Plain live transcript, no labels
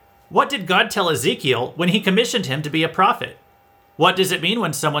What did God tell Ezekiel when he commissioned him to be a prophet? What does it mean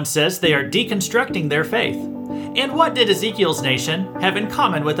when someone says they are deconstructing their faith? And what did Ezekiel's nation have in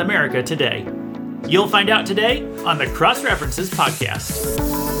common with America today? You'll find out today on the Cross References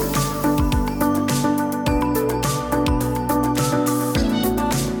podcast.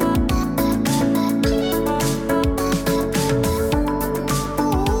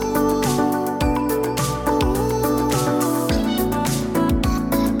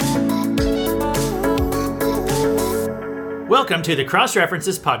 Welcome to the Cross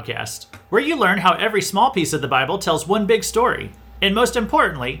References podcast, where you learn how every small piece of the Bible tells one big story, and most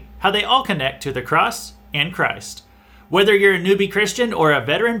importantly, how they all connect to the cross and Christ. Whether you're a newbie Christian or a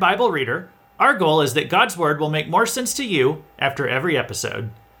veteran Bible reader, our goal is that God's Word will make more sense to you after every episode.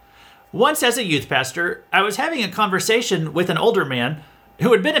 Once as a youth pastor, I was having a conversation with an older man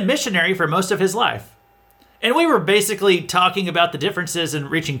who had been a missionary for most of his life. And we were basically talking about the differences in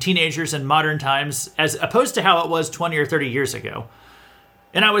reaching teenagers in modern times as opposed to how it was 20 or 30 years ago.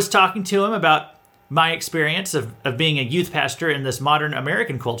 And I was talking to him about my experience of being a youth pastor in this modern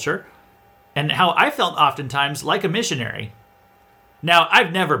American culture and how I felt oftentimes like a missionary. Now,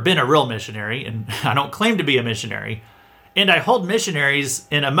 I've never been a real missionary, and I don't claim to be a missionary. And I hold missionaries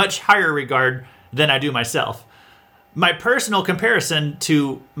in a much higher regard than I do myself. My personal comparison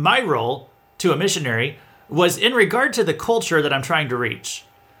to my role to a missionary was in regard to the culture that I'm trying to reach.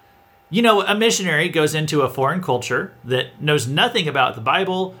 You know, a missionary goes into a foreign culture that knows nothing about the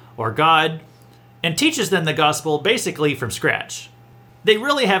Bible or God and teaches them the gospel basically from scratch. They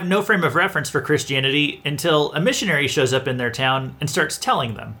really have no frame of reference for Christianity until a missionary shows up in their town and starts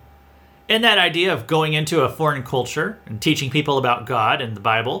telling them. And that idea of going into a foreign culture and teaching people about God and the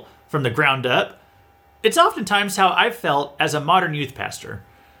Bible from the ground up, it's oftentimes how I've felt as a modern youth pastor.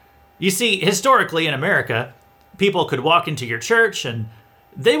 You see, historically in America, people could walk into your church and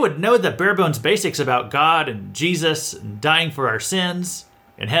they would know the bare bones basics about God and Jesus and dying for our sins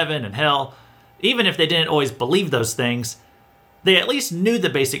and heaven and hell. Even if they didn't always believe those things, they at least knew the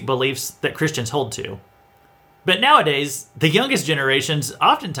basic beliefs that Christians hold to. But nowadays, the youngest generations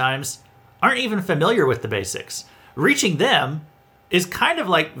oftentimes aren't even familiar with the basics. Reaching them is kind of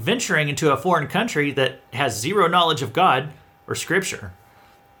like venturing into a foreign country that has zero knowledge of God or Scripture.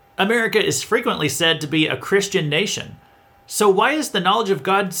 America is frequently said to be a Christian nation. So why is the knowledge of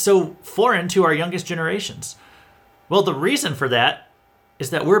God so foreign to our youngest generations? Well, the reason for that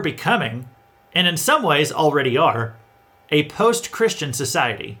is that we're becoming, and in some ways already are, a post-Christian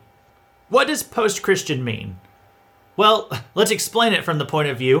society. What does post-Christian mean? Well, let's explain it from the point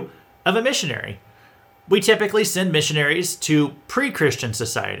of view of a missionary. We typically send missionaries to pre-Christian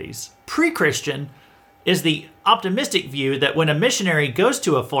societies. Pre-Christian is the optimistic view that when a missionary goes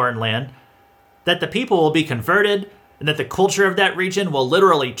to a foreign land, that the people will be converted and that the culture of that region will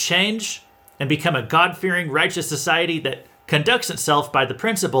literally change and become a God-fearing, righteous society that conducts itself by the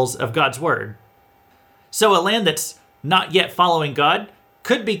principles of God's Word. So a land that's not yet following God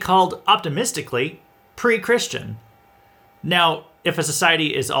could be called optimistically pre-Christian. Now, if a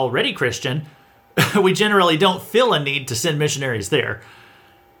society is already Christian, we generally don't feel a need to send missionaries there.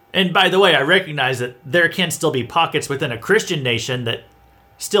 And by the way, I recognize that there can still be pockets within a Christian nation that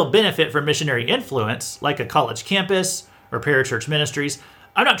still benefit from missionary influence, like a college campus or parachurch ministries.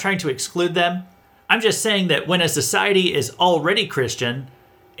 I'm not trying to exclude them. I'm just saying that when a society is already Christian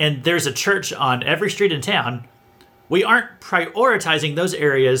and there's a church on every street in town, we aren't prioritizing those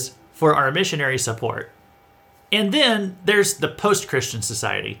areas for our missionary support. And then there's the post-Christian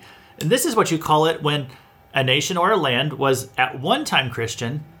society. And this is what you call it when a nation or a land was at one time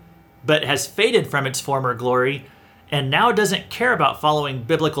Christian, but has faded from its former glory and now doesn't care about following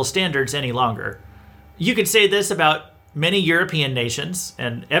biblical standards any longer. You could say this about many European nations,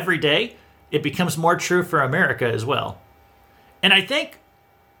 and every day it becomes more true for America as well. And I think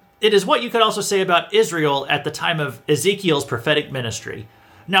it is what you could also say about Israel at the time of Ezekiel's prophetic ministry.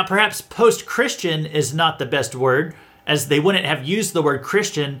 Now, perhaps post-Christian is not the best word, as they wouldn't have used the word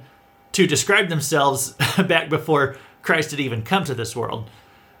Christian to describe themselves back before Christ had even come to this world.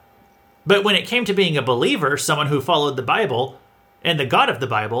 But when it came to being a believer, someone who followed the Bible and the God of the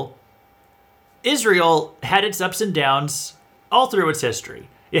Bible, Israel had its ups and downs all through its history.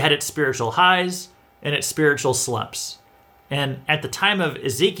 It had its spiritual highs and its spiritual slumps. And at the time of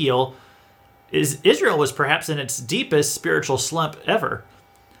Ezekiel, Israel was perhaps in its deepest spiritual slump ever.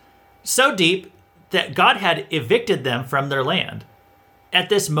 So deep that God had evicted them from their land. At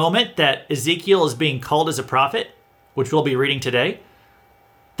this moment that Ezekiel is being called as a prophet, which we'll be reading today,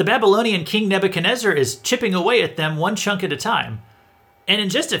 the Babylonian king Nebuchadnezzar is chipping away at them one chunk at a time. And in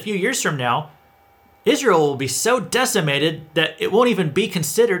just a few years from now, Israel will be so decimated that it won't even be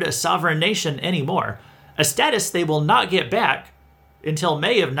considered a sovereign nation anymore, a status they will not get back until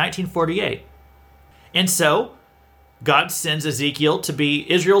May of 1948. And so, God sends Ezekiel to be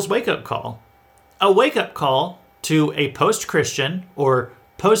Israel's wake-up call. A wake-up call to a post-Christian or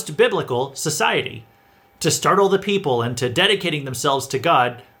post-biblical society, to startle the people into dedicating themselves to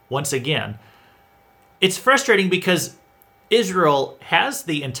God once again. It's frustrating because Israel has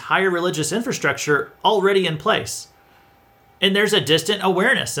the entire religious infrastructure already in place. And there's a distant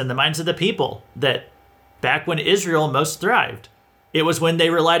awareness in the minds of the people that back when Israel most thrived, it was when they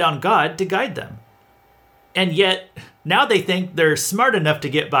relied on God to guide them. And yet, now they think they're smart enough to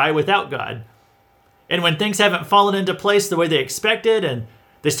get by without God. And when things haven't fallen into place the way they expected and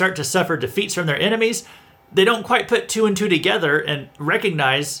they start to suffer defeats from their enemies, they don't quite put two and two together and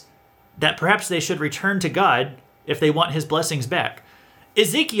recognize that perhaps they should return to God if they want his blessings back.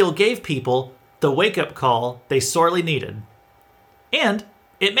 Ezekiel gave people the wake-up call they sorely needed. And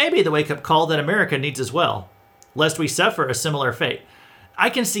it may be the wake-up call that America needs as well, lest we suffer a similar fate. I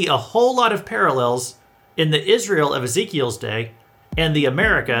can see a whole lot of parallels in the Israel of Ezekiel's day and the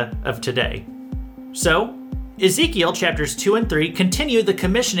America of today. So, Ezekiel chapters 2 and 3 continue the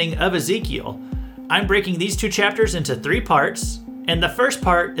commissioning of Ezekiel. I'm breaking these two chapters into 3 parts, and the first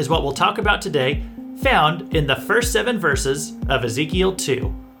part is what we'll talk about today, found in the first 7 verses of Ezekiel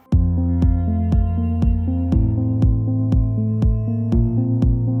 2.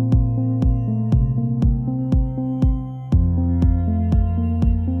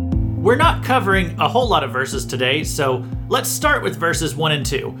 We're not covering a whole lot of verses today, so let's start with verses 1 and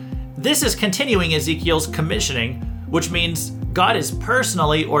 2. This is continuing Ezekiel's commissioning, which means God is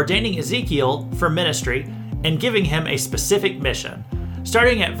personally ordaining Ezekiel for ministry and giving him a specific mission.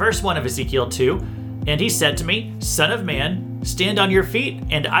 Starting at verse 1 of Ezekiel 2, "And he said to me, Son of man, stand on your feet,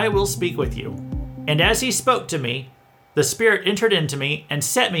 and I will speak with you. And as he spoke to me, the Spirit entered into me and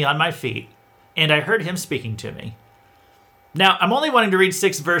set me on my feet, and I heard him speaking to me." Now, I'm only wanting to read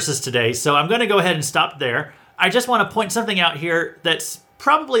 6 verses today, so I'm going to go ahead and stop there. I just want to point something out here that's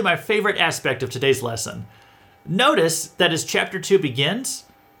probably my favorite aspect of today's lesson. Notice that as chapter 2 begins,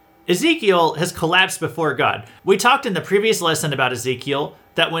 Ezekiel has collapsed before God. We talked in the previous lesson about Ezekiel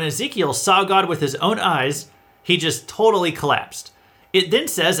that when Ezekiel saw God with his own eyes, he just totally collapsed. It then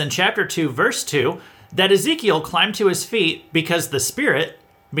says in chapter 2, verse 2, that Ezekiel climbed to his feet because the Spirit,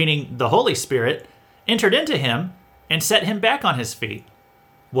 meaning the Holy Spirit, entered into him and set him back on his feet.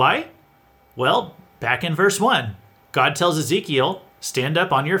 Why? Well, back in verse 1, God tells Ezekiel, stand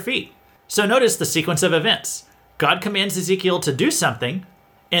up on your feet. So notice the sequence of events. God commands Ezekiel to do something,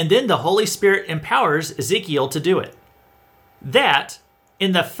 and then the Holy Spirit empowers Ezekiel to do it. That,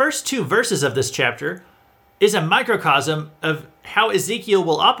 in the first 2 verses of this chapter, is a microcosm of how Ezekiel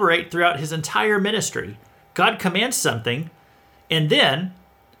will operate throughout his entire ministry. God commands something, and then,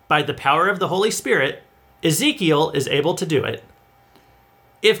 by the power of the Holy Spirit, Ezekiel is able to do it.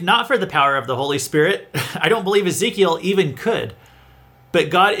 If not for the power of the Holy Spirit, I don't believe Ezekiel even could. But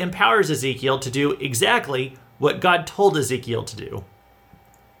God empowers Ezekiel to do exactly what God told Ezekiel to do.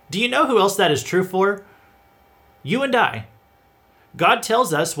 Do you know who else that is true for? You and I. God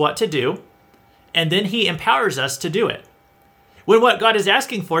tells us what to do, and then he empowers us to do it. When what God is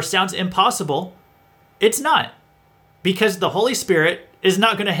asking for sounds impossible, it's not. Because the Holy Spirit is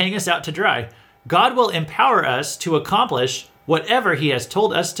not going to hang us out to dry. God will empower us to accomplish whatever he has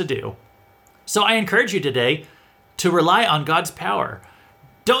told us to do. So I encourage you today to rely on God's power.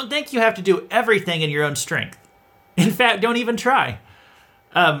 Don't think you have to do everything in your own strength. In fact, don't even try.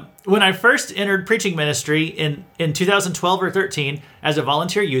 When I first entered preaching ministry in 2012 or 13 as a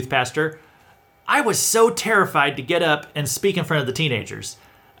volunteer youth pastor, I was so terrified to get up and speak in front of the teenagers.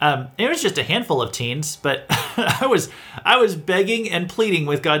 It was just a handful of teens, but I was begging and pleading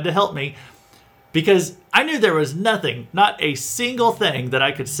with God to help me because I knew there was nothing, not a single thing that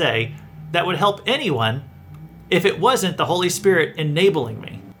I could say that would help anyone if it wasn't the Holy Spirit enabling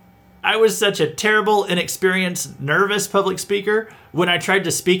me. I was such a terrible, inexperienced, nervous public speaker. When I tried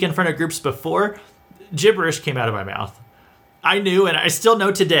to speak in front of groups before, gibberish came out of my mouth. I knew, and I still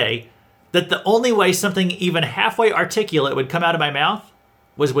know today, that the only way something even halfway articulate would come out of my mouth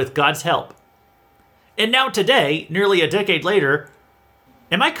was with God's help. And now today, nearly a decade later,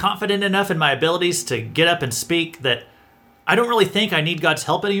 am I confident enough in my abilities to get up and speak that I don't really think I need God's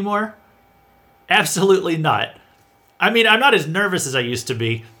help anymore? Absolutely not. I mean, I'm not as nervous as I used to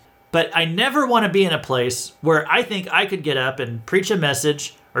be, but I never want to be in a place where I think I could get up and preach a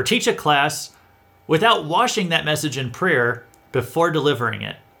message or teach a class without washing that message in prayer before delivering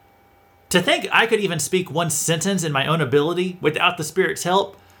it. To think I could even speak one sentence in my own ability without the Spirit's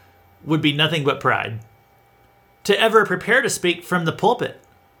help, would be nothing but pride. To ever prepare to speak from the pulpit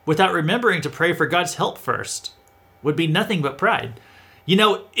without remembering to pray for God's help first would be nothing but pride. You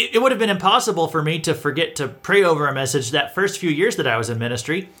know, it would have been impossible for me to forget to pray over a message that first few years that I was in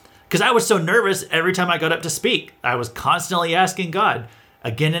ministry, because I was so nervous every time I got up to speak. I was constantly asking God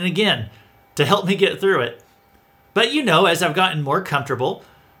again and again to help me get through it. But you know, as I've gotten more comfortable,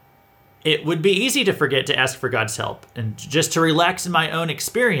 it would be easy to forget to ask for God's help and just to relax in my own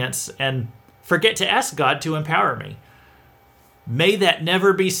experience and forget to ask God to empower me. May that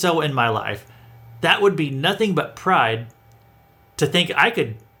never be so in my life. That would be nothing but pride to think I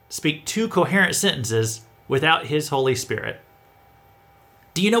could speak 2 coherent sentences without His Holy Spirit.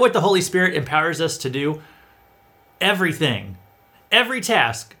 Do you know what the Holy Spirit empowers us to do? Everything. Every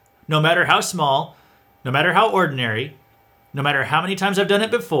task, no matter how small, no matter how ordinary, no matter how many times I've done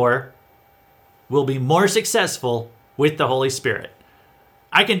it before, will be more successful with the Holy Spirit.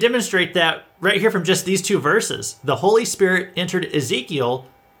 I can demonstrate that right here from just these 2 verses. The Holy Spirit entered Ezekiel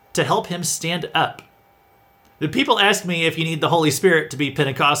to help him stand up. The people ask me if you need the Holy Spirit to be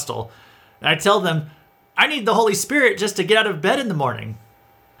Pentecostal. And I tell them, I need the Holy Spirit just to get out of bed in the morning.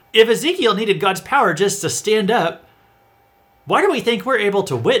 If Ezekiel needed God's power just to stand up, why do we think we're able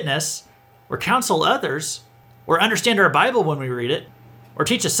to witness or counsel others or understand our Bible when we read it or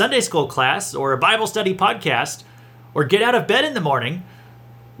teach a Sunday school class or a Bible study podcast or get out of bed in the morning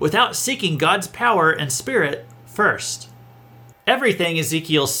without seeking God's power and Spirit first? Everything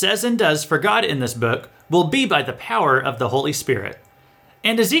Ezekiel says and does for God in this book will be by the power of the Holy Spirit.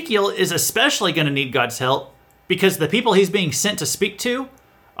 And Ezekiel is especially going to need God's help because the people he's being sent to speak to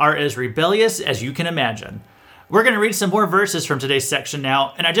are as rebellious as you can imagine. We're going to read some more verses from today's section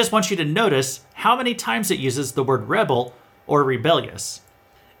now, and I just want you to notice how many times it uses the word rebel or rebellious.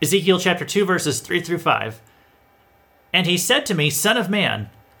 Ezekiel chapter 2, verses 3 through 5. And he said to me, Son of man,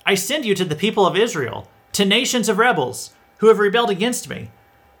 I send you to the people of Israel, to nations of rebels who have rebelled against me.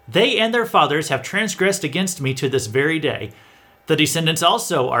 They and their fathers have transgressed against me to this very day. The descendants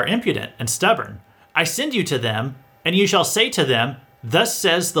also are impudent and stubborn. I send you to them, and you shall say to them, Thus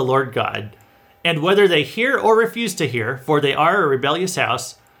says the Lord God. And whether they hear or refuse to hear, for they are a rebellious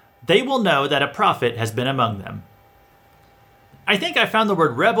house, they will know that a prophet has been among them. I think I found the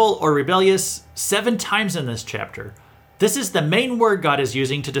word rebel or rebellious 7 times in this chapter. This is the main word God is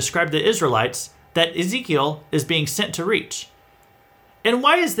using to describe the Israelites that Ezekiel is being sent to reach. And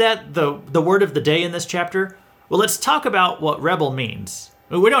why is that the word of the day in this chapter? Well, let's talk about what rebel means.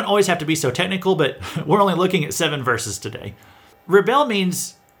 We don't always have to be so technical, but we're only looking at 7 verses today. Rebel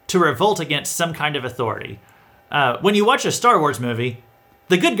means to revolt against some kind of authority. When you watch a Star Wars movie,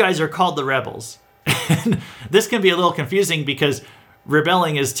 the good guys are called the rebels. This can be a little confusing because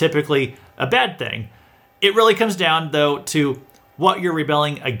rebelling is typically a bad thing. It really comes down, though, to what you're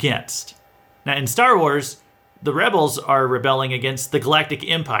rebelling against. Now, in Star Wars, the rebels are rebelling against the Galactic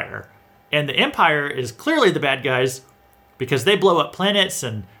Empire. And the Empire is clearly the bad guys because they blow up planets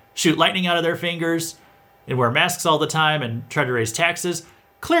and shoot lightning out of their fingers and wear masks all the time and try to raise taxes.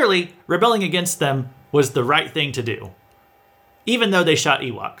 Clearly, rebelling against them was the right thing to do, even though they shot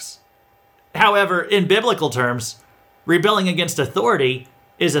Ewoks. However, in biblical terms, rebelling against authority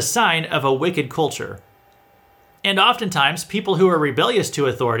is a sign of a wicked culture. And oftentimes, people who are rebellious to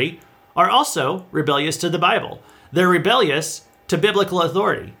authority are also rebellious to the Bible. They're rebellious to biblical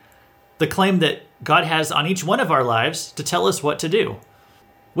authority, the claim that God has on each one of our lives to tell us what to do.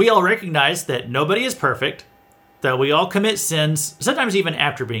 We all recognize that nobody is perfect, that we all commit sins, sometimes even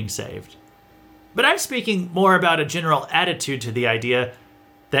after being saved. But I'm speaking more about a general attitude to the idea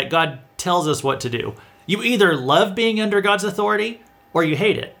that God tells us what to do. You either love being under God's authority or you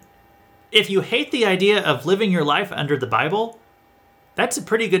hate it. If you hate the idea of living your life under the Bible, that's a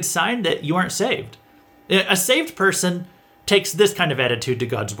pretty good sign that you aren't saved. A saved person takes this kind of attitude to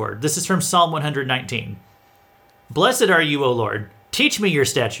God's word. This is from Psalm 119. Blessed are you, O Lord. Teach me your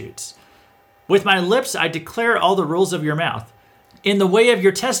statutes. With my lips I declare all the rules of your mouth. In the way of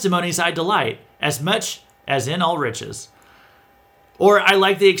your testimonies I delight, as much as in all riches. Or I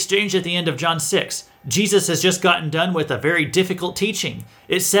like the exchange at the end of John 6. Jesus has just gotten done with a very difficult teaching.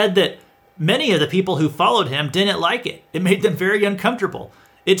 It said that many of the people who followed him didn't like it. It made them very uncomfortable.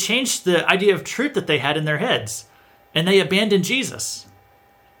 It changed the idea of truth that they had in their heads. And they abandoned Jesus.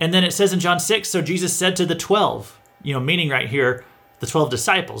 And then it says in John 6, so Jesus said to the 12, meaning right here, the 12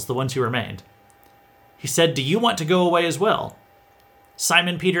 disciples, the ones who remained. He said, do you want to go away as well?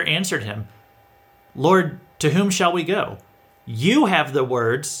 Simon Peter answered him, Lord, to whom shall we go? You have the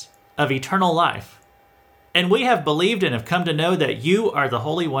words of eternal life. And we have believed and have come to know that you are the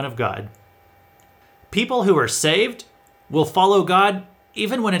Holy One of God. People who are saved will follow God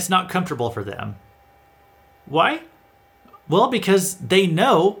even when it's not comfortable for them. Why? Well, because they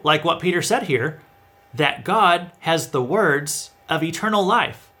know, like what Peter said here, that God has the words of eternal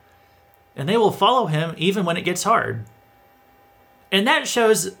life, and they will follow him even when it gets hard. And that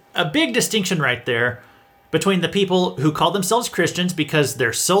shows a big distinction right there between the people who call themselves Christians because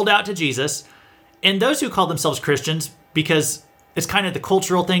they're sold out to Jesus, and those who call themselves Christians because it's kind of the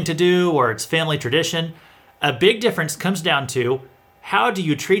cultural thing to do or it's family tradition. A big difference comes down to, how do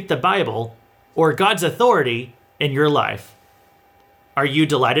you treat the Bible or God's authority in your life? Are you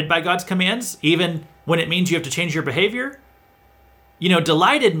delighted by God's commands, even when it means you have to change your behavior?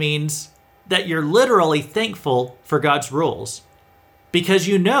 Delighted means that you're literally thankful for God's rules, because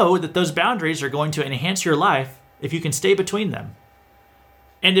you know that those boundaries are going to enhance your life if you can stay between them.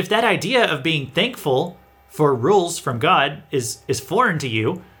 And if that idea of being thankful for rules from God is foreign to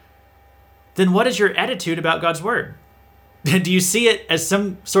you, then what is your attitude about God's word? Do you see it as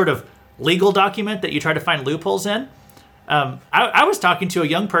some sort of legal document that you try to find loopholes in? I was talking to a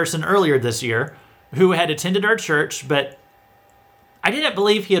young person earlier this year who had attended our church, but I didn't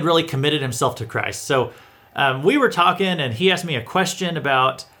believe he had really committed himself to Christ. So we were talking, and he asked me a question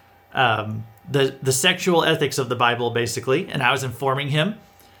about the sexual ethics of the Bible, basically, and I was informing him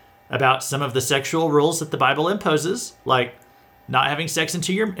about some of the sexual rules that the Bible imposes, like not having sex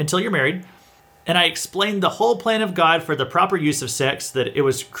until you're married. And I explained the whole plan of God for the proper use of sex, that it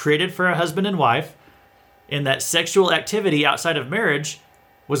was created for a husband and wife, and that sexual activity outside of marriage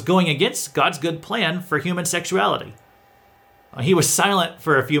was going against God's good plan for human sexuality. He was silent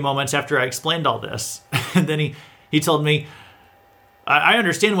for a few moments after I explained all this. And then he told me, I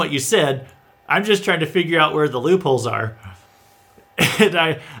understand what you said. I'm just trying to figure out where the loopholes are. And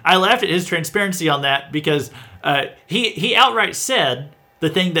I laughed at his transparency on that, because he outright said the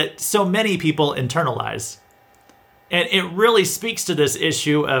thing that so many people internalize. And it really speaks to this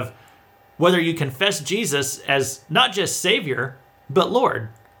issue of whether you confess Jesus as not just Savior, but Lord.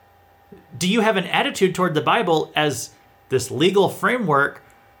 Do you have an attitude toward the Bible as this legal framework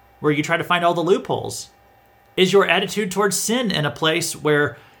where you try to find all the loopholes? Is your attitude towards sin in a place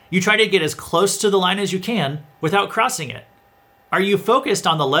where you try to get as close to the line as you can without crossing it? Are you focused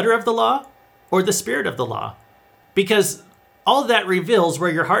on the letter of the law or the spirit of the law? Because all that reveals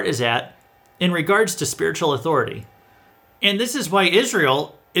where your heart is at in regards to spiritual authority. And this is why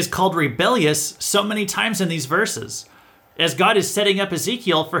Israel is called rebellious so many times in these verses, as God is setting up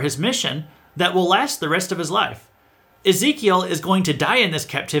Ezekiel for his mission that will last the rest of his life. Ezekiel is going to die in this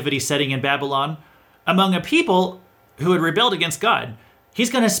captivity setting in Babylon among a people who had rebelled against God.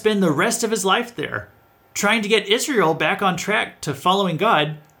 He's going to spend the rest of his life there, trying to get Israel back on track to following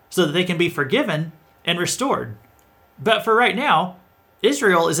God so that they can be forgiven and restored. But for right now,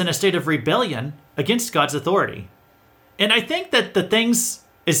 Israel is in a state of rebellion against God's authority. And I think that the things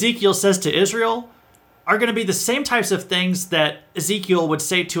Ezekiel says to Israel are going to be the same types of things that Ezekiel would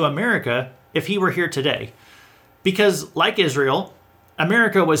say to America if he were here today. Because, like Israel,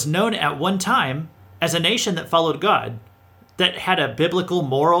 America was known at one time as a nation that followed God, that had a biblical,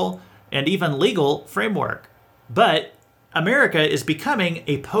 moral, and even legal framework. But America is becoming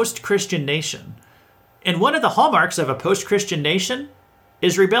a post-Christian nation. And one of the hallmarks of a post-Christian nation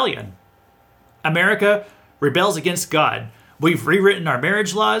is rebellion. America rebels against God. We've rewritten our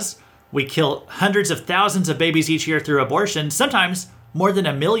marriage laws. We kill hundreds of thousands of babies each year through abortion, sometimes more than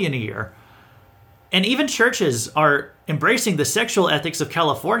 1 million a year. And even churches are embracing the sexual ethics of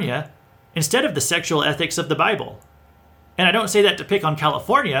California instead of the sexual ethics of the Bible. And I don't say that to pick on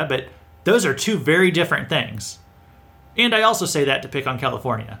California, but those are two very different things. And I also say that to pick on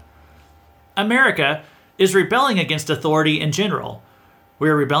California. America is rebelling against authority in general.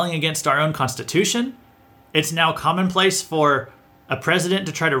 We're rebelling against our own Constitution. It's now commonplace for a president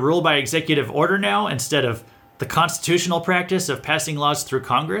to try to rule by executive order now instead of the constitutional practice of passing laws through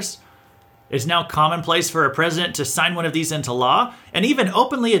Congress. It's now commonplace for a president to sign one of these into law and even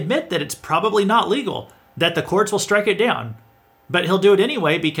openly admit that it's probably not legal, that the courts will strike it down. But he'll do it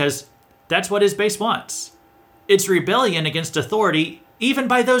anyway because that's what his base wants. It's rebellion against authority, even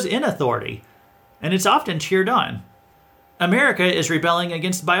by those in authority, and it's often cheered on. America is rebelling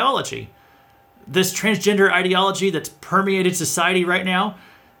against biology. This transgender ideology that's permeated society right now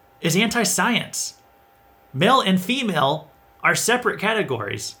is anti-science. Male and female are separate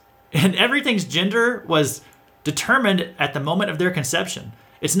categories, and everything's gender was determined at the moment of their conception.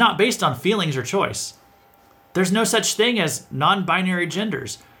 It's not based on feelings or choice. There's no such thing as non-binary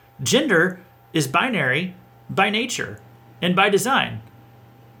genders. Gender is binary by nature and by design.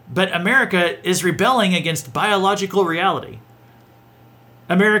 But America is rebelling against biological reality.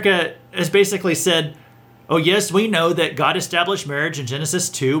 America has basically said, Oh, yes, we know that God established marriage in Genesis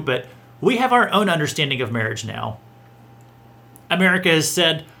 2, but we have our own understanding of marriage now. America has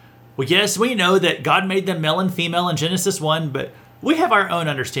said, well, yes, we know that God made them male and female in Genesis 1, but we have our own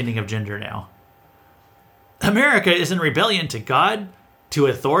understanding of gender now. America is in rebellion to God, to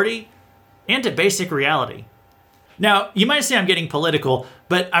authority, and to basic reality. Now, you might say I'm getting political,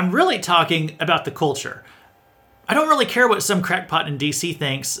 but I'm really talking about the culture. I don't really care what some crackpot in DC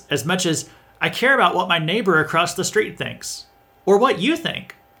thinks as much as I care about what my neighbor across the street thinks, or what you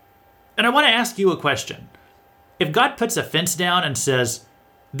think. And I want to ask you a question. If God puts a fence down and says,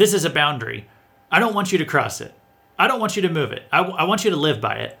 this is a boundary, I don't want you to cross it. I don't want you to move it. I want you to live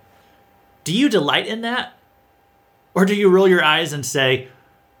by it. Do you delight in that? Or do you roll your eyes and say,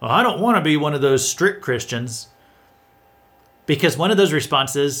 well, I don't want to be one of those strict Christians? Because one of those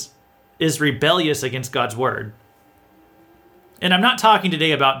responses is rebellious against God's word. And I'm not talking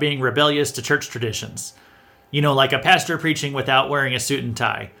today about being rebellious to church traditions. Like a pastor preaching without wearing a suit and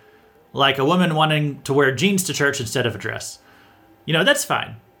tie. Like a woman wanting to wear jeans to church instead of a dress. That's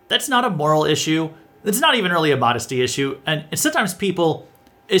fine. That's not a moral issue. It's not even really a modesty issue. And sometimes people,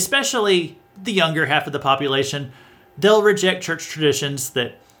 especially the younger half of the population, they'll reject church traditions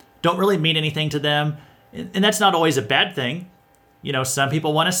that don't really mean anything to them. And that's not always a bad thing. Some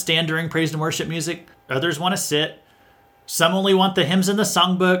people want to stand during praise and worship music. Others want to sit. Some only want the hymns in the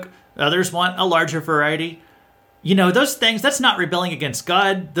songbook. Others want a larger variety. Those things, that's not rebelling against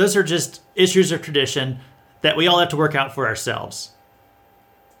God. Those are just issues of tradition that we all have to work out for ourselves.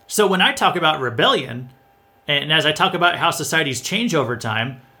 So when I talk about rebellion, and as I talk about how societies change over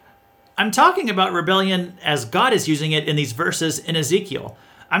time, I'm talking about rebellion as God is using it in these verses in Ezekiel.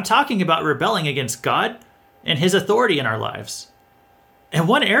 I'm talking about rebelling against God and his authority in our lives. And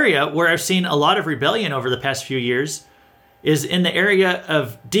one area where I've seen a lot of rebellion over the past few years is in the area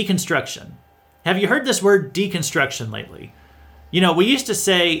of deconstruction. Have you heard this word deconstruction lately? We used to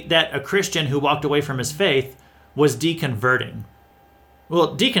say that a Christian who walked away from his faith was deconverting.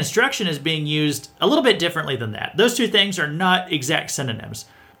 Well, deconstruction is being used a little bit differently than that. Those two things are not exact synonyms.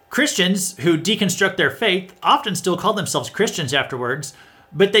 Christians who deconstruct their faith often still call themselves Christians afterwards,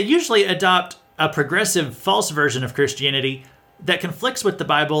 but they usually adopt a progressive false version of Christianity that conflicts with the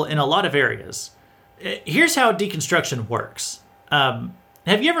Bible in a lot of areas. Here's how deconstruction works.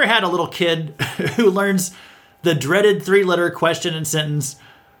 Have you ever had a little kid who learns the dreaded 3-letter question and sentence,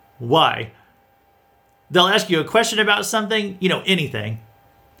 why? They'll ask you a question about something, anything,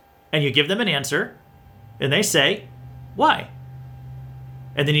 and you give them an answer, and they say, why?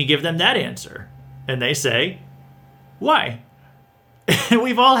 And then you give them that answer, and they say, why? And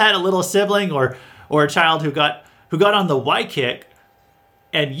we've all had a little sibling or a child who got on the why kick,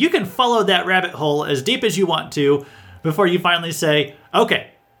 and you can follow that rabbit hole as deep as you want to before you finally say,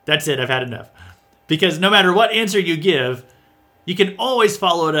 okay, that's it, I've had enough. Because no matter what answer you give, you can always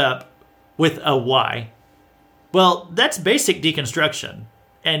follow it up with a why. Well, that's basic deconstruction.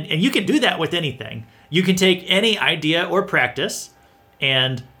 And you can do that with anything. You can take any idea or practice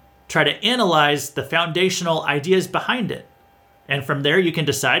and try to analyze the foundational ideas behind it. And from there, you can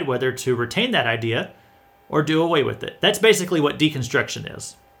decide whether to retain that idea or do away with it. That's basically what deconstruction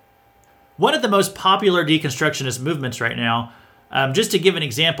is. One of the most popular deconstructionist movements right now, just to give an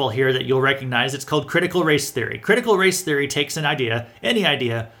example here that you'll recognize, it's called critical race theory. Critical race theory takes an idea, any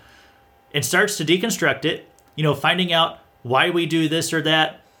idea, and starts to deconstruct it, finding out why we do this or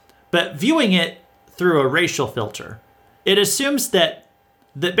that, but viewing it through a racial filter. It assumes that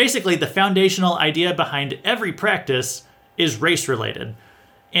basically the foundational idea behind every practice is race-related.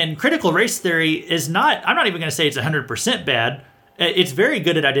 And critical race theory is not, I'm not even going to say it's 100% bad. It's very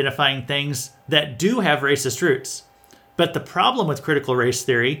good at identifying things that do have racist roots. But the problem with critical race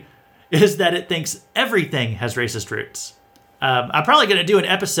theory is that it thinks everything has racist roots. I'm probably going to do an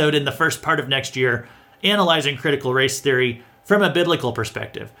episode in the first part of next year analyzing critical race theory from a biblical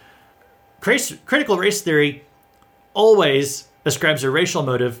perspective. Critical race theory always ascribes a racial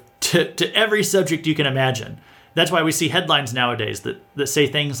motive to every subject you can imagine. That's why we see headlines nowadays that say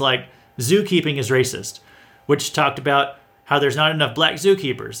things like zookeeping is racist, which talked about how there's not enough black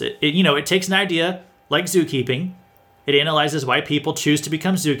zookeepers. It takes an idea like zookeeping. It analyzes why people choose to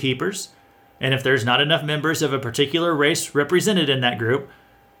become zookeepers. And if there's not enough members of a particular race represented in that group,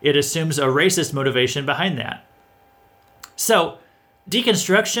 it assumes a racist motivation behind that. So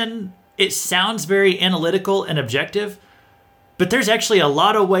deconstruction, it sounds very analytical and objective, but there's actually a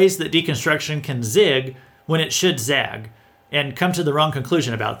lot of ways that deconstruction can zig when it should zag and come to the wrong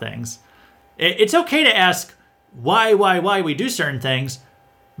conclusion about things. It's okay to ask why we do certain things,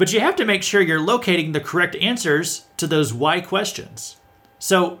 but you have to make sure you're locating the correct answers to those why questions.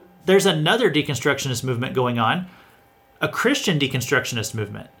 So there's another deconstructionist movement going on, a Christian deconstructionist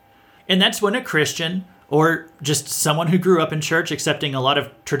movement. And that's when a Christian, or just someone who grew up in church accepting a lot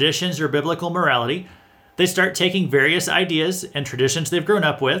of traditions or biblical morality, they start taking various ideas and traditions they've grown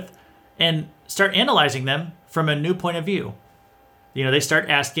up with and start analyzing them from a new point of view. They start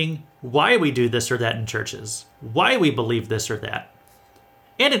asking why we do this or that in churches, why we believe this or that.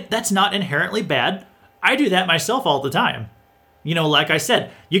 And that's not inherently bad. I do that myself all the time. Like I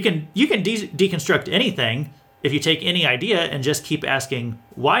said, you can deconstruct anything if you take any idea and just keep asking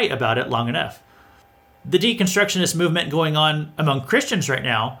why about it long enough. The deconstructionist movement going on among Christians right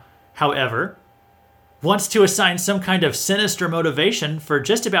now, however, wants to assign some kind of sinister motivation for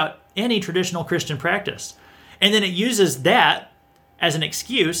just about any traditional Christian practice. And then it uses that as an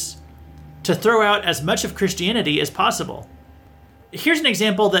excuse to throw out as much of Christianity as possible. Here's an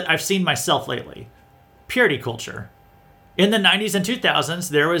example that I've seen myself lately. Purity culture. In the 90s and 2000s,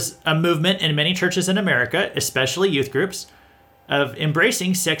 there was a movement in many churches in America, especially youth groups, of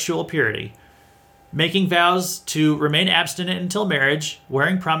embracing sexual purity, making vows to remain abstinent until marriage,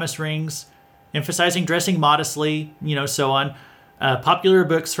 wearing promise rings, emphasizing dressing modestly, so on. Popular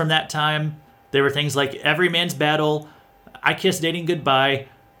books from that time, there were things like Every Man's Battle, I Kiss Dating Goodbye.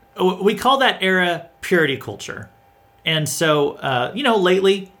 We call that era purity culture. And so,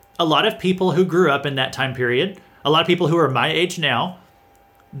 lately, a lot of people who grew up in that time period, a lot of people who are my age now,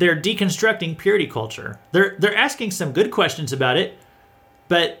 they're deconstructing purity culture. They're asking some good questions about it,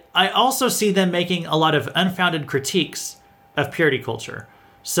 but I also see them making a lot of unfounded critiques of purity culture.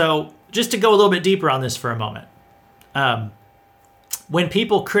 So just to go a little bit deeper on this for a moment. When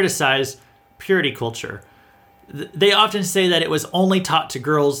people criticize purity culture, they often say that it was only taught to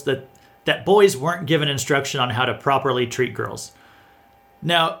girls, that boys weren't given instruction on how to properly treat girls.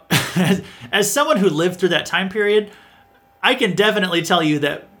 Now, as someone who lived through that time period, I can definitely tell you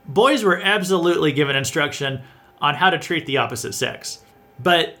that boys were absolutely given instruction on how to treat the opposite sex.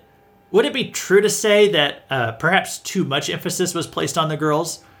 But would it be true to say that perhaps too much emphasis was placed on the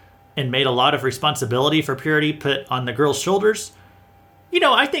girls and made a lot of responsibility for purity put on the girls' shoulders?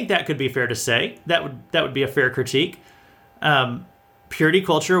 I think that could be fair to say. That would be a fair critique. Purity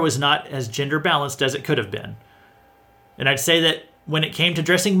culture was not as gender balanced as it could have been. And I'd say that when it came to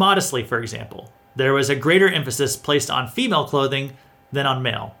dressing modestly, for example, there was a greater emphasis placed on female clothing than on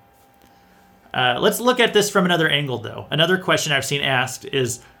male. Let's look at this from another angle, though. Another question I've seen asked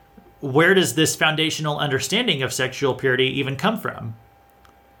is, where does this foundational understanding of sexual purity even come from?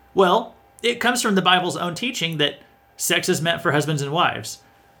 Well, it comes from the Bible's own teaching that sex is meant for husbands and wives.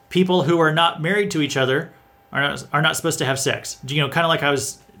 People who are not married to each other are not supposed to have sex. Kind of like I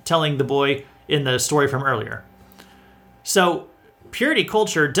was telling the boy in the story from earlier. So purity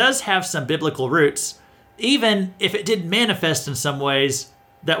culture does have some biblical roots, even if it did manifest in some ways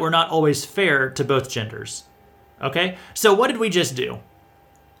that were not always fair to both genders. Okay? So what did we just do?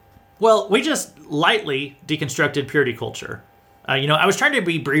 Well, we just lightly deconstructed purity culture. I was trying to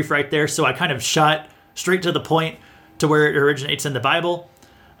be brief right there, so I kind of shot straight to the point to where it originates in the Bible.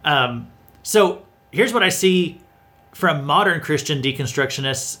 So here's what I see from modern Christian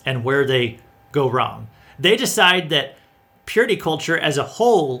deconstructionists and where they go wrong. They decide that purity culture as a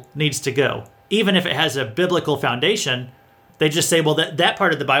whole needs to go. Even if it has a biblical foundation, they just say, well, that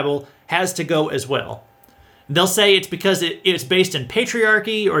part of the Bible has to go as well. They'll say it's because it's based in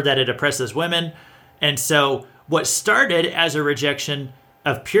patriarchy or that it oppresses women. And so what started as a rejection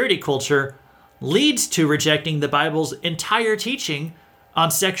of purity culture leads to rejecting the Bible's entire teaching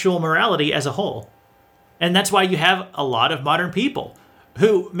on sexual morality as a whole. And that's why you have a lot of modern people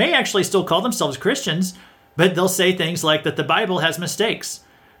who may actually still call themselves Christians, but they'll say things like that the Bible has mistakes,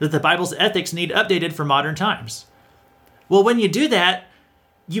 that the Bible's ethics need updated for modern times. Well, when you do that,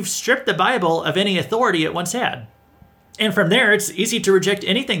 you've stripped the Bible of any authority it once had. And from there, it's easy to reject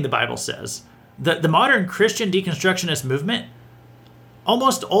anything the Bible says. The modern Christian deconstructionist movement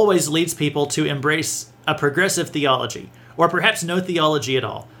almost always leads people to embrace a progressive theology, or perhaps no theology at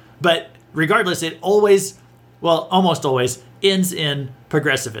all. But regardless, it almost always ends in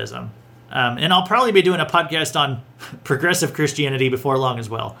progressivism. And I'll probably be doing a podcast on progressive Christianity before long as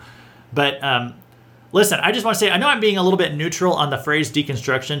well. But listen, I just want to say, I know I'm being a little bit neutral on the phrase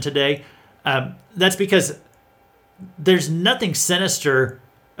deconstruction today. That's because there's nothing sinister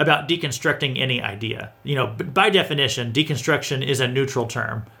about deconstructing any idea. By definition, deconstruction is a neutral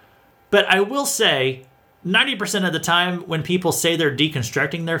term. But I will say, 90% of the time when people say they're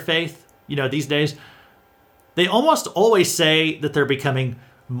deconstructing their faith, these days, they almost always say that they're becoming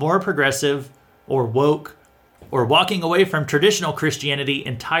more progressive or woke or walking away from traditional Christianity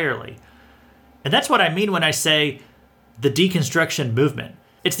entirely. And that's what I mean when I say the deconstruction movement.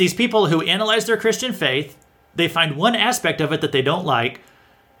 It's these people who analyze their Christian faith, they find one aspect of it that they don't like,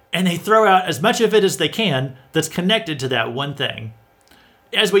 and they throw out as much of it as they can that's connected to that one thing.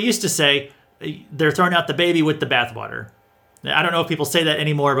 As we used to say, they're throwing out the baby with the bathwater. I don't know if people say that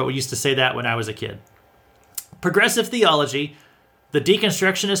anymore, but we used to say that when I was a kid. Progressive theology, the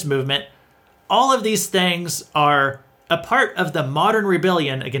deconstructionist movement, all of these things are a part of the modern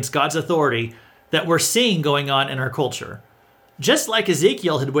rebellion against God's authority that we're seeing going on in our culture, just like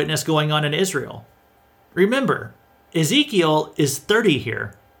Ezekiel had witnessed going on in Israel. Remember, Ezekiel is 30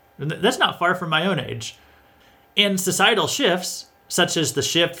 here. That's not far from my own age. And societal shifts, such as the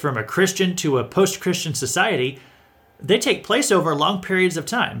shift from a Christian to a post-Christian society, they take place over long periods of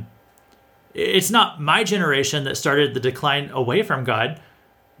time. It's not my generation that started the decline away from God,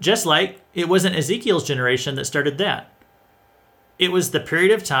 just like it wasn't Ezekiel's generation that started that. It was the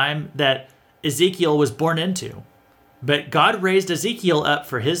period of time that Ezekiel was born into. But God raised Ezekiel up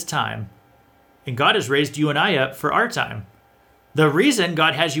for his time, and God has raised you and I up for our time. The reason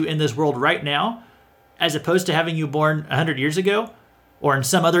God has you in this world right now, as opposed to having you born 100 years ago, or in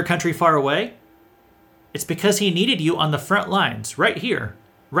some other country far away, it's because he needed you on the front lines, right here,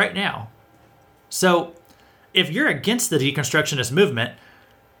 right now. So, if you're against the deconstructionist movement,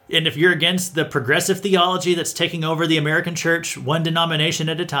 and if you're against the progressive theology that's taking over the American church one denomination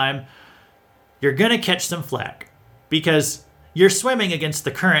at a time, you're going to catch some flack, because you're swimming against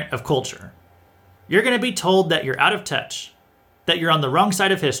the current of culture. You're going to be told that you're out of touch, that you're on the wrong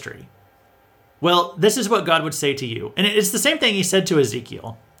side of history. Well, this is what God would say to you. And it's the same thing he said to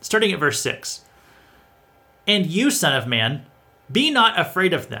Ezekiel, starting at verse 6. And you, son of man, be not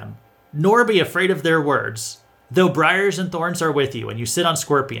afraid of them, nor be afraid of their words, though briars and thorns are with you, and you sit on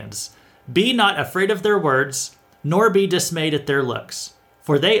scorpions. Be not afraid of their words, nor be dismayed at their looks,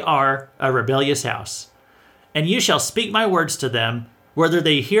 for they are a rebellious house. And you shall speak my words to them, whether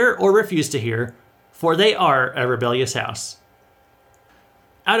they hear or refuse to hear, for they are a rebellious house.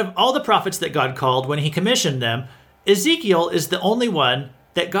 Out of all the prophets that God called when he commissioned them, Ezekiel is the only one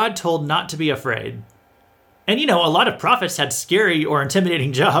that God told not to be afraid. And a lot of prophets had scary or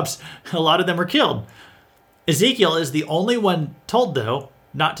intimidating jobs. A lot of them were killed. Ezekiel is the only one told, though,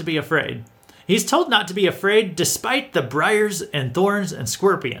 not to be afraid. He's told not to be afraid despite the briars and thorns and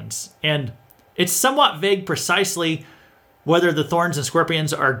scorpions. And it's somewhat vague precisely whether the thorns and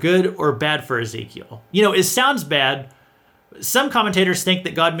scorpions are good or bad for Ezekiel. It sounds bad. Some commentators think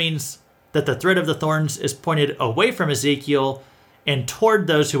that God means that the threat of the thorns is pointed away from Ezekiel and toward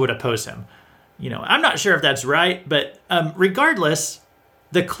those who would oppose him. I'm not sure if that's right, but regardless,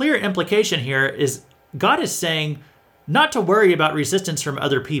 the clear implication here is God is saying not to worry about resistance from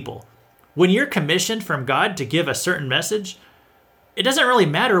other people. When you're commissioned from God to give a certain message, it doesn't really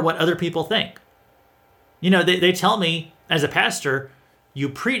matter what other people think. They tell me as a pastor, you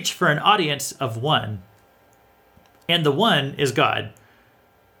preach for an audience of one, and the one is God.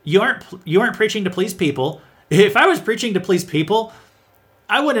 You aren't preaching to please people. If I was preaching to please people,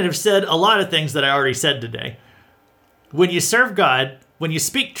 I wouldn't have said a lot of things that I already said today. When you serve God, when you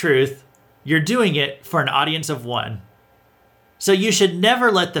speak truth, you're doing it for an audience of one. So you should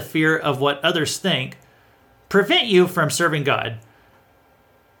never let the fear of what others think prevent you from serving God.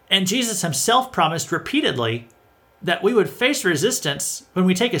 And Jesus himself promised repeatedly that we would face resistance when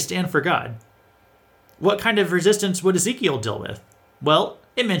we take a stand for God. What kind of resistance would Ezekiel deal with? Well,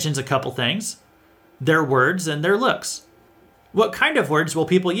 it mentions a couple things: their words and their looks. What kind of words will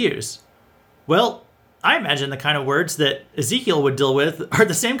people use? Well, I imagine the kind of words that Ezekiel would deal with are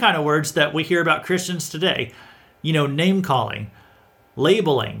the same kind of words that we hear about Christians today. Name calling,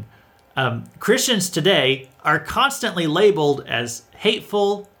 labeling. Christians today are constantly labeled as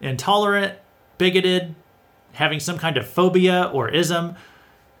hateful, intolerant, bigoted, having some kind of phobia or ism.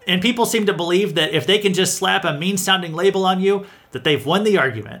 And people seem to believe that if they can just slap a mean-sounding label on you, that they've won the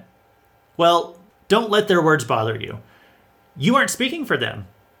argument. Well, don't let their words bother you. You aren't speaking for them.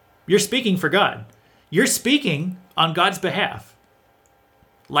 You're speaking for God. You're speaking on God's behalf.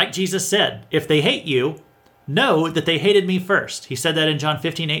 Like Jesus said, if they hate you, know that they hated me first. He said that in John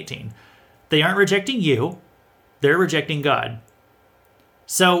 15:18. They aren't rejecting you. They're rejecting God.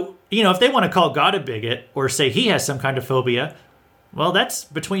 So, if they want to call God a bigot or say he has some kind of phobia, well, that's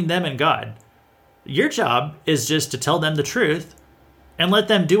between them and God. Your job is just to tell them the truth and let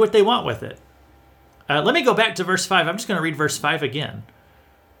them do what they want with it. Let me go back to verse 5. I'm just going to read verse 5 again.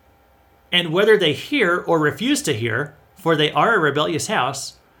 And whether they hear or refuse to hear, for they are a rebellious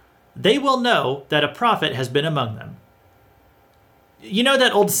house, they will know that a prophet has been among them. You know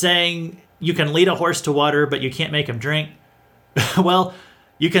that old saying, you can lead a horse to water, but you can't make him drink? Well,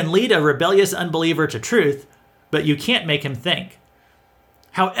 you can lead a rebellious unbeliever to truth, but you can't make him think.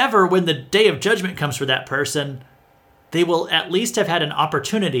 However, when the day of judgment comes for that person, they will at least have had an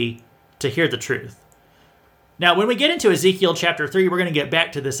opportunity to hear the truth. Now, when we get into Ezekiel chapter 3, we're going to get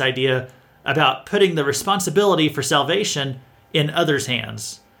back to this idea about putting the responsibility for salvation in others'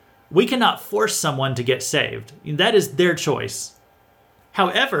 hands. We cannot force someone to get saved. That is their choice.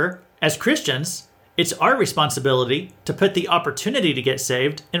 However, as Christians, it's our responsibility to put the opportunity to get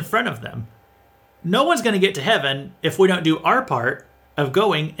saved in front of them. No one's going to get to heaven if we don't do our part of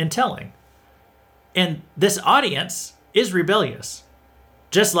going and telling. And this audience is rebellious,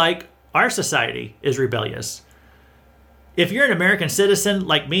 just like our society is rebellious. If you're an American citizen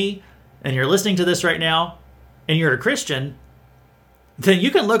like me, and you're listening to this right now, and you're a Christian, then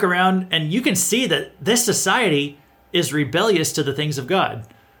you can look around and you can see that this society is rebellious to the things of God.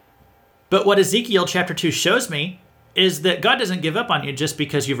 But what Ezekiel chapter 2 shows me is that God doesn't give up on you just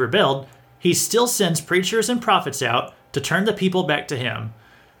because you've rebelled. He still sends preachers and prophets out to turn the people back to him.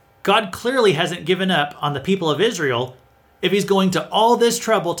 God clearly hasn't given up on the people of Israel if he's going to all this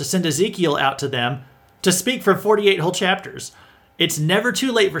trouble to send Ezekiel out to them to speak for 48 whole chapters. It's never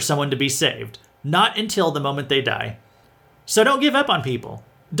too late for someone to be saved, not until the moment they die. So don't give up on people.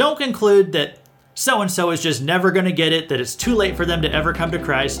 Don't conclude that so-and-so is just never going to get it, that it's too late for them to ever come to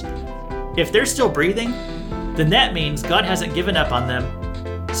Christ. If they're still breathing, then that means God hasn't given up on them,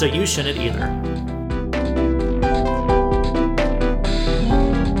 so you shouldn't either.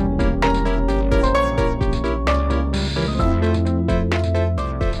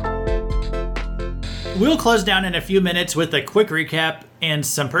 We'll close down in a few minutes with a quick recap and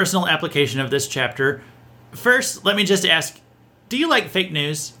some personal application of this chapter. First, let me just ask, do you like fake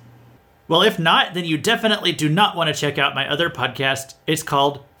news? Well, if not, then you definitely do not want to check out my other podcast. It's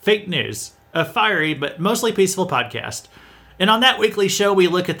called Fake News, a fiery but mostly peaceful podcast. And on that weekly show, we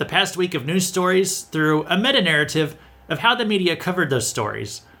look at the past week of news stories through a meta-narrative of how the media covered those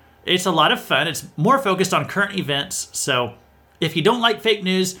stories. It's a lot of fun. It's more focused on current events, so if you don't like fake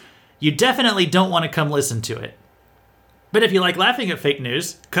news, you definitely don't want to come listen to it. But if you like laughing at fake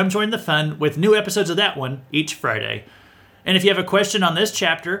news, come join the fun with new episodes of that one each Friday. And if you have a question on this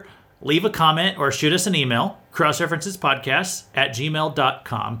chapter, leave a comment or shoot us an email,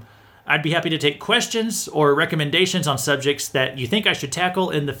 crossreferencespodcasts@gmail.com. I'd be happy to take questions or recommendations on subjects that you think I should tackle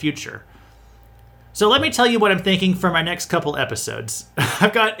in the future. So let me tell you what I'm thinking for my next couple episodes.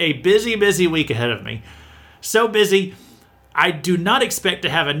 I've got a busy week ahead of me. So busy, I do not expect to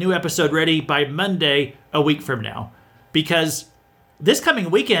have a new episode ready by Monday a week from now, because this coming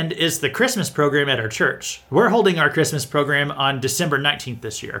weekend is the Christmas program at our church. We're holding our Christmas program on December 19th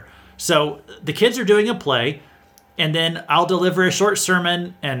this year. So the kids are doing a play, and then I'll deliver a short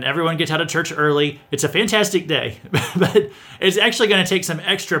sermon, and everyone gets out of church early. It's a fantastic day, but it's actually going to take some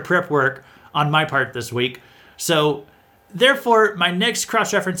extra prep work on my part this week. So therefore, my next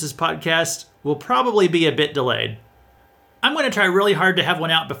Cross References podcast will probably be a bit delayed. I'm going to try really hard to have one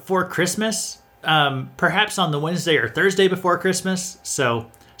out before Christmas, perhaps on the Wednesday or Thursday before Christmas.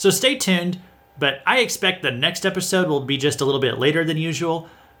 So stay tuned, but I expect the next episode will be just a little bit later than usual.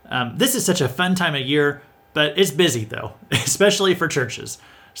 This is such a fun time of year, but it's busy though, especially for churches.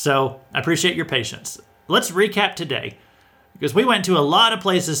 So I appreciate your patience. Let's recap today, because we went to a lot of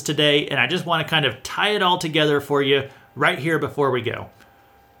places today, and I just want to kind of tie it all together for you right here before we go.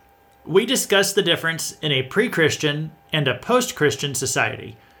 We discussed the difference in a pre-Christian and a post-Christian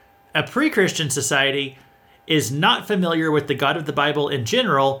society. A pre-Christian society is not familiar with the God of the Bible in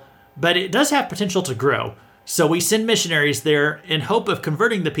general, but it does have potential to grow. So we send missionaries there in hope of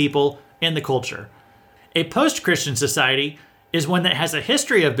converting the people and the culture. A post-Christian society is one that has a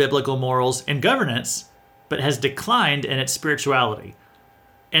history of biblical morals and governance, but has declined in its spirituality.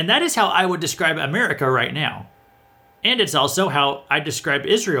 And that is how I would describe America right now. And it's also how I describe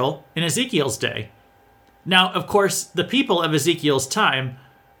Israel in Ezekiel's day. Now, of course, the people of Ezekiel's time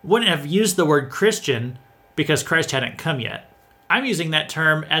wouldn't have used the word Christian because Christ hadn't come yet. I'm using that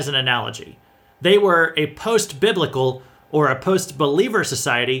term as an analogy. They were a post-biblical or a post-believer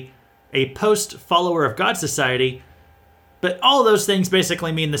society, a post-follower of God society, but all those things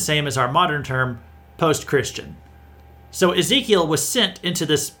basically mean the same as our modern term, post-Christian. So Ezekiel was sent into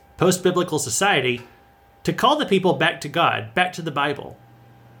this post-biblical society to call the people back to God, back to the Bible.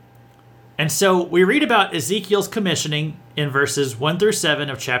 And so we read about Ezekiel's commissioning in verses 1 through 7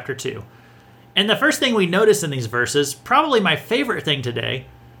 of chapter 2. And the first thing we notice in these verses, probably my favorite thing today,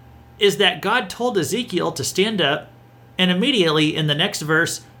 is that God told Ezekiel to stand up, and immediately in the next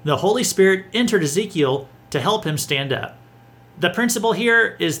verse, the Holy Spirit entered Ezekiel to help him stand up. The principle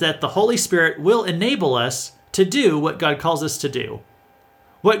here is that the Holy Spirit will enable us to do what God calls us to do.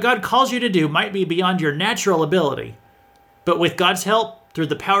 What God calls you to do might be beyond your natural ability, but with God's help, through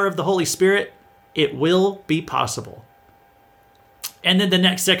the power of the Holy Spirit, it will be possible. And then the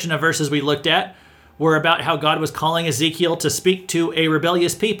next section of verses we looked at were about how God was calling Ezekiel to speak to a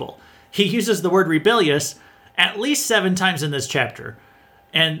rebellious people. He uses the word rebellious at least 7 times in this chapter.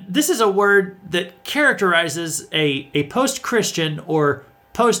 And this is a word that characterizes a post-Christian or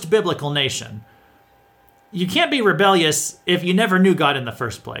post-biblical nation. You can't be rebellious if you never knew God in the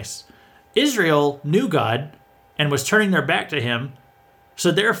first place. Israel knew God and was turning their back to him,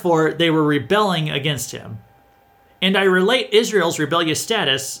 so therefore they were rebelling against him. And I relate Israel's rebellious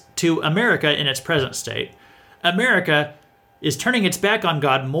status to America in its present state. America is turning its back on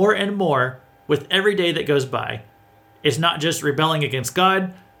God more and more with every day that goes by. It's not just rebelling against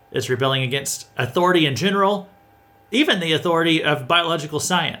God, it's rebelling against authority in general, even the authority of biological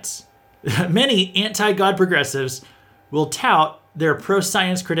science. Many anti-God progressives will tout their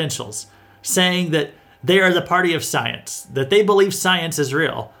pro-science credentials, saying that they are the party of science, that they believe science is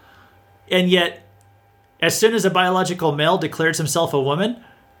real. And yet, as soon as a biological male declares himself a woman,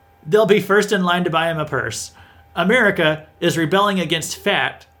 they'll be first in line to buy him a purse. America is rebelling against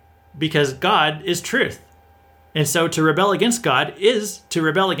fact because God is truth. And so to rebel against God is to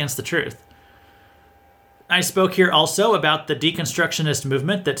rebel against the truth. I spoke here also about the deconstructionist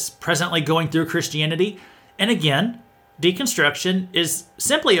movement that's presently going through Christianity. And again, deconstruction is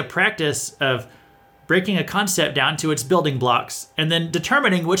simply a practice of breaking a concept down to its building blocks and then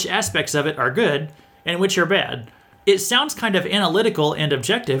determining which aspects of it are good and which are bad. It sounds kind of analytical and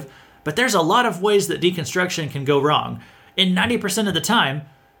objective, but there's a lot of ways that deconstruction can go wrong. And 90% of the time,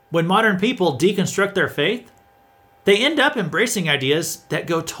 when modern people deconstruct their faith, they end up embracing ideas that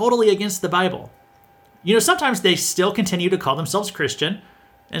go totally against the Bible. You know, sometimes they still continue to call themselves Christian,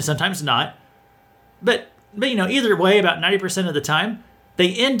 and sometimes not. But you know, either way, about 90% of the time,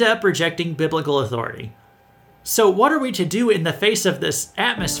 they end up rejecting biblical authority. So what are we to do in the face of this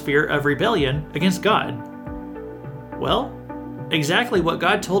atmosphere of rebellion against God? Well, exactly what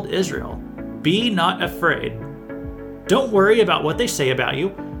God told Israel. Be not afraid. Don't worry about what they say about you.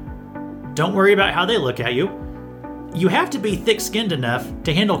 Don't worry about how they look at you. You have to be thick-skinned enough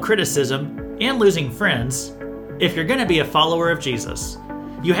to handle criticism and losing friends if you're going to be a follower of Jesus.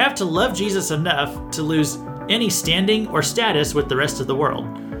 You have to love Jesus enough to lose any standing or status with the rest of the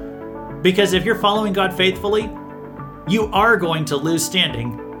world. Because if you're following God faithfully, you are going to lose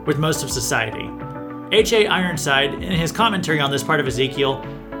standing with most of society. H.A. Ironside, in his commentary on this part of Ezekiel,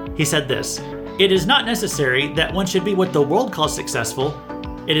 he said this: "It is not necessary that one should be what the world calls successful.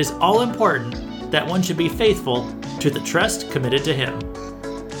 It is all important that one should be faithful to the trust committed to him."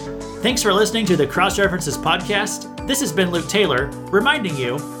 Thanks for listening to the Cross References podcast. This has been Luke Taylor, reminding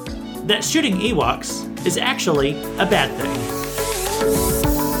you that shooting Ewoks is actually a bad thing.